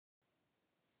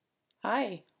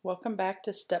Hi, welcome back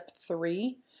to step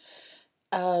 3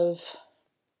 of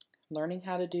learning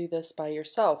how to do this by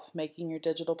yourself, making your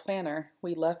digital planner.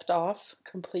 We left off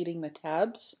completing the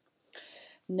tabs.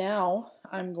 Now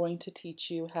I'm going to teach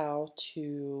you how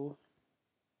to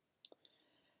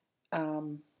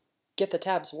get the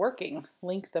tabs working,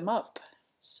 link them up.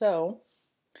 So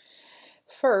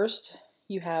first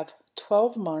you have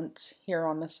 12 months here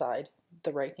on the side,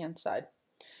 the right hand side.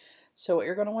 So what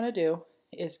you're going to want to do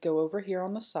is go over here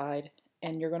on the side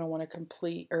and you're going to want to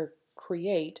complete or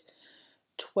create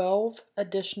 12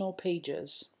 additional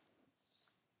pages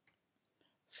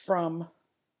from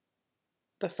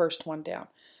the first one down.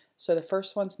 So the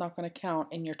first one's not going to count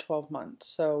in your 12 months.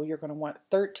 So you're going to want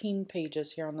 13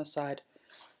 pages here on the side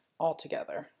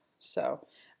altogether. So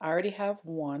I already have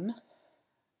 1,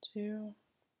 2,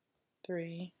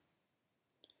 3,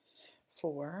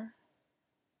 4,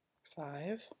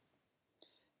 5,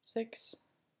 6,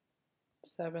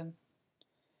 7,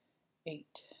 8,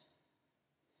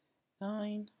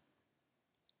 9,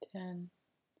 10,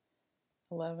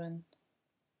 11,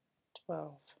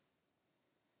 12.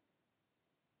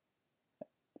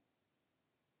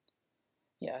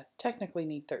 Yeah, technically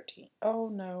need 13. Oh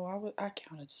no, I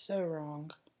counted so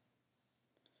wrong.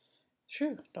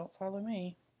 Phew, don't follow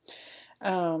me.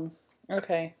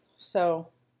 Okay, so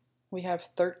we have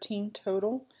 13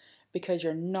 total because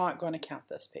you're not going to count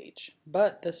this page,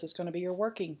 but this is going to be your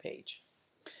working page.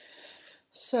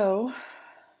 So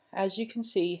as you can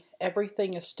see,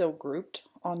 everything is still grouped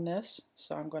on this,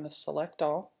 so I'm going to select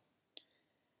all,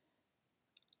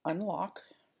 unlock,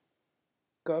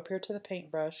 go up here to the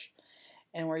paintbrush,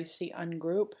 and where you see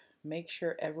ungroup, make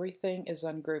sure everything is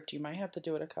ungrouped. You might have to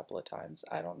do it a couple of times.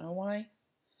 I don't know why.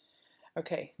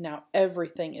 Okay, now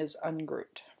everything is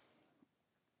ungrouped.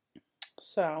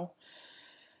 So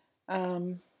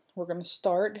we're going to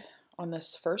start on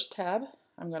this first tab.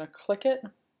 I'm going to click it,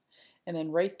 and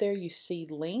then right there you see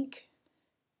link.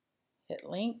 Hit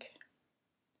link,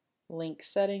 link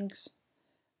settings,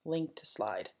 link to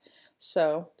slide.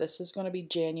 So this is going to be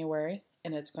January,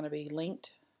 and it's going to be linked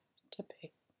to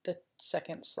the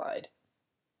second slide.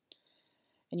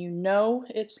 And you know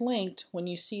it's linked when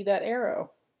you see that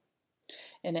arrow.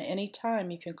 And at any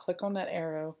time you can click on that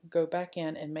arrow, go back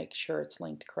in and make sure it's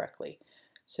linked correctly.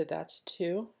 So that's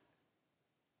 2.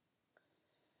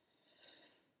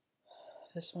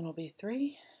 This one will be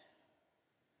 3,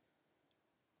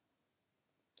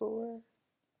 4,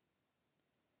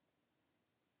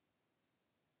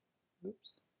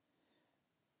 oops,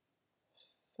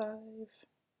 5,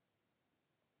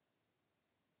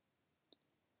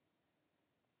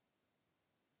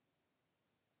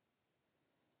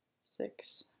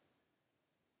 6,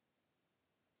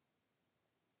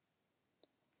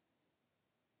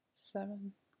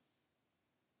 7,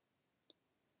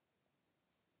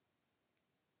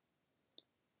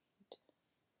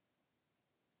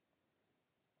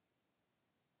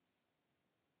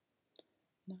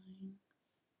 8, 9,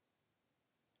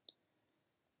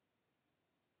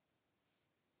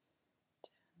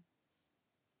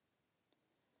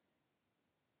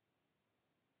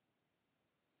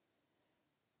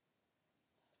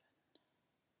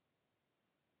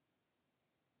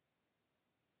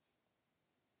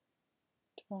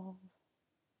 12,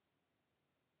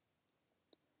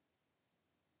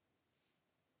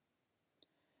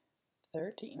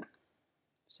 13.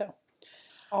 So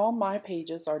all my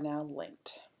pages are now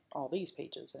linked. All these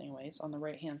pages anyways on the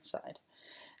right hand side.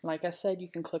 And like I said, you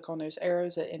can click on those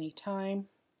arrows at any time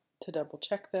to double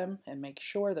check them and make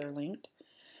sure they're linked.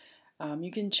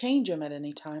 You can change them at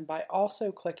any time by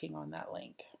also clicking on that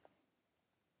link.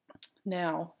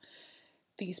 Now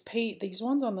these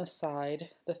ones on the side,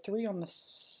 the 3 on the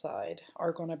side,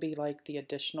 are going to be like the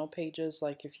additional pages,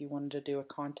 like if you wanted to do a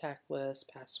contact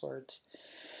list, passwords.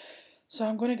 So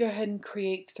I'm going to go ahead and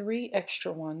create 3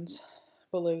 extra ones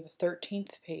below the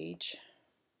 13th page.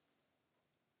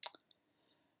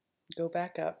 Go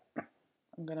back up.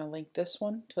 I'm going to link this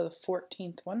one to the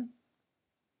 14th one.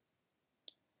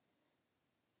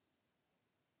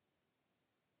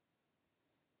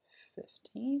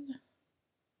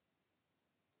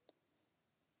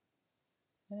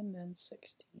 And then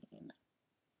 16.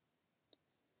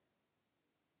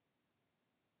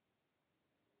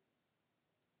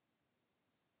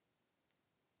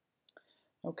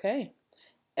 Okay,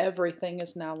 everything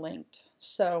is now linked.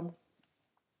 So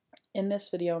in this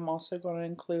video, I'm also going to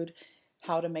include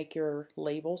how to make your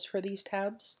labels for these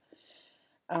tabs.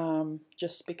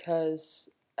 Just because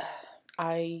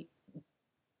I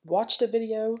watched a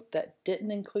video that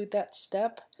didn't include that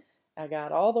step. I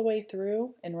got all the way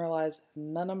through and realized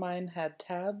none of mine had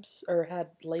tabs or had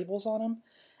labels on them.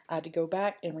 I had to go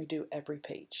back and redo every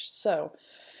page. So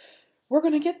we're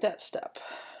going to get that step.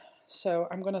 So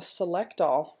I'm going to select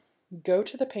all, go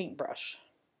to the paintbrush.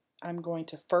 I'm going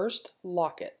to first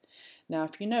lock it. Now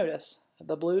if you notice,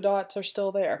 the blue dots are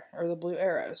still there, or the blue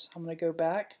arrows. I'm going to go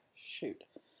back, shoot.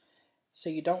 So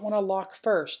you don't want to lock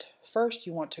first. First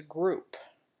you want to group.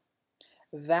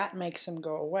 That makes them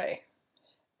go away.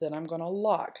 Then I'm going to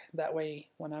lock. That way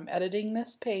when I'm editing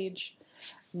this page,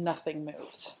 nothing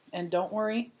moves. And don't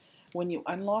worry, when you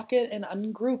unlock it and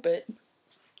ungroup it,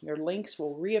 your links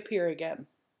will reappear again.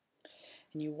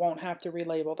 And you won't have to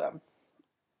relabel them.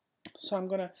 So I'm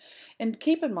going to, and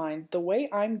keep in mind, the way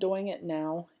I'm doing it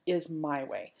now is my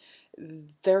way.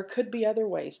 There could be other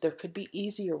ways. There could be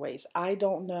easier ways. I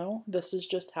don't know. This is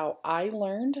just how I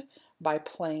learned by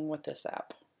playing with this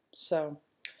app. So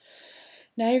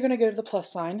now you're going to go to the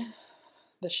plus sign,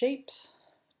 the shapes,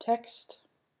 text.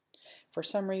 For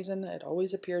some reason, it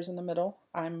always appears in the middle.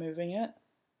 I'm moving it.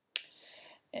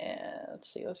 And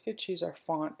let's see, let's go choose our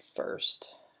font first.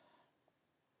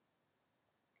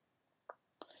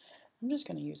 I'm just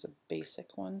going to use a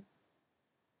basic one.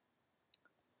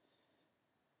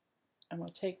 I'm going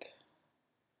to take,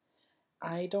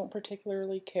 I don't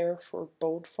particularly care for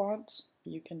bold fonts.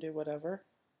 You can do whatever.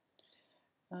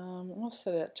 I'm going to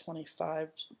set it at 25.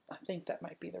 I think that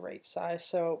might be the right size.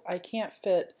 So I can't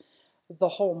fit the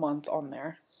whole month on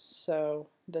there. So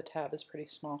the tab is pretty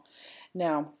small.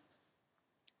 Now,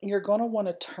 you're going to want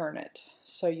to turn it.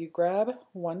 So you grab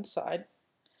one side,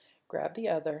 grab the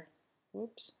other,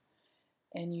 whoops,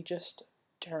 and you just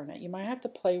turn it. You might have to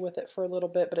play with it for a little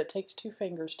bit, but it takes 2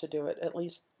 fingers to do it, at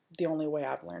least the only way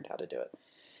I've learned how to do it.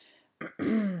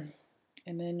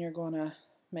 And then you're going to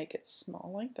make it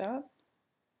small like that.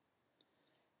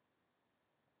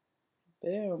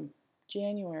 Boom,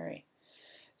 January.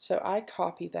 So I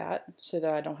copy that so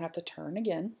that I don't have to turn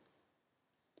again.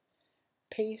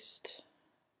 Paste,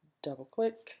 double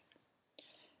click,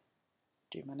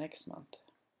 do my next month.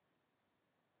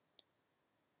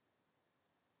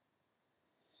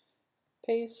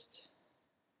 Paste.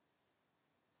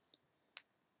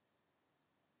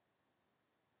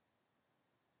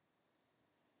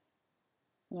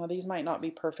 Now these might not be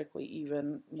perfectly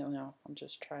even, you know, I'm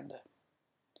just trying to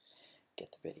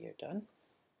get the video done.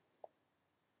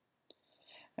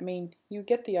 I mean, you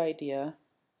get the idea.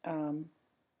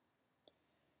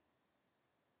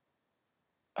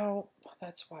 Oh,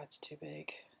 that's why it's too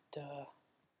big. Duh.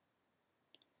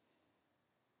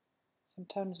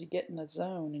 Sometimes you get in the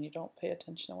zone and you don't pay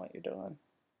attention to what you're doing.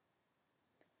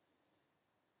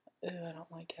 Ew, I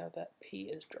don't like how that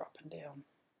P is dropping down.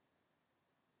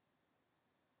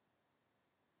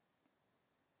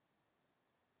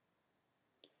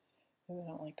 Ew, I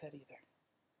don't like that either.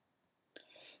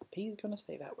 P is going to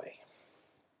stay that way.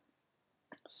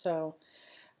 So,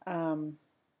 and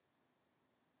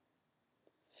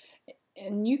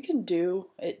you can do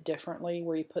it differently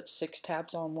where you put 6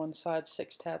 tabs on one side,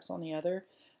 6 tabs on the other,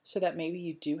 so that maybe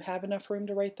you do have enough room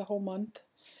to write the whole month.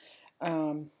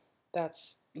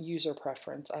 That's user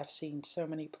preference. I've seen so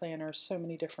many planners, so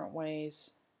many different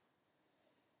ways.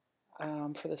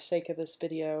 For the sake of this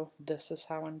video, this is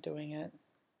how I'm doing it.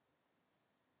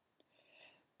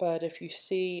 But if you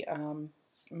see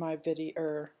my video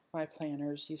or my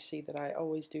planners, you see that I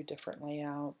always do different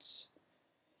layouts,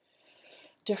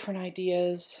 different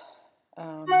ideas.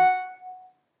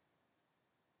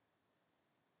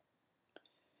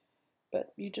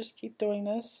 But you just keep doing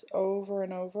this over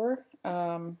and over.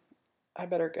 I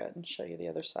better go ahead and show you the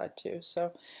other side too.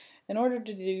 So in order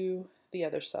to do the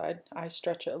other side, I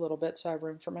stretch it a little bit so I have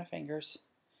room for my fingers.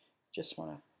 Just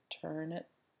want to turn it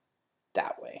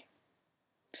that way.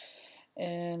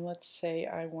 And let's say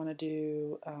I want to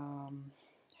do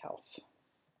health.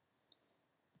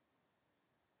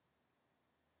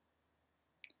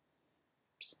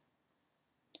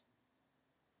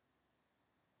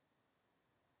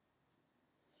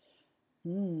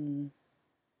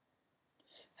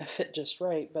 That fit just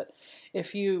right, but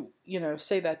if you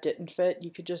say that didn't fit, you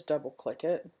could just double click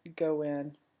it, go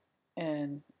in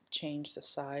and change the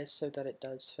size so that it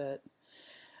does fit.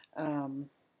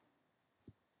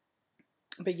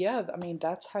 But yeah, I mean,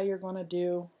 that's how you're going to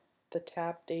do the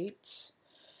tab dates.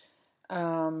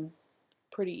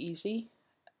 Pretty easy.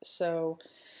 So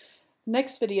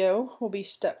next video will be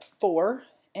step 4,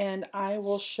 and I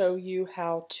will show you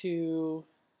how to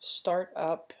start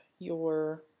up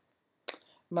your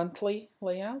monthly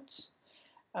layouts.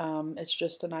 It's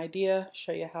just an idea,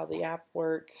 show you how the app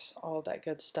works, all that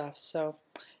good stuff. So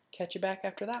catch you back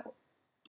after that.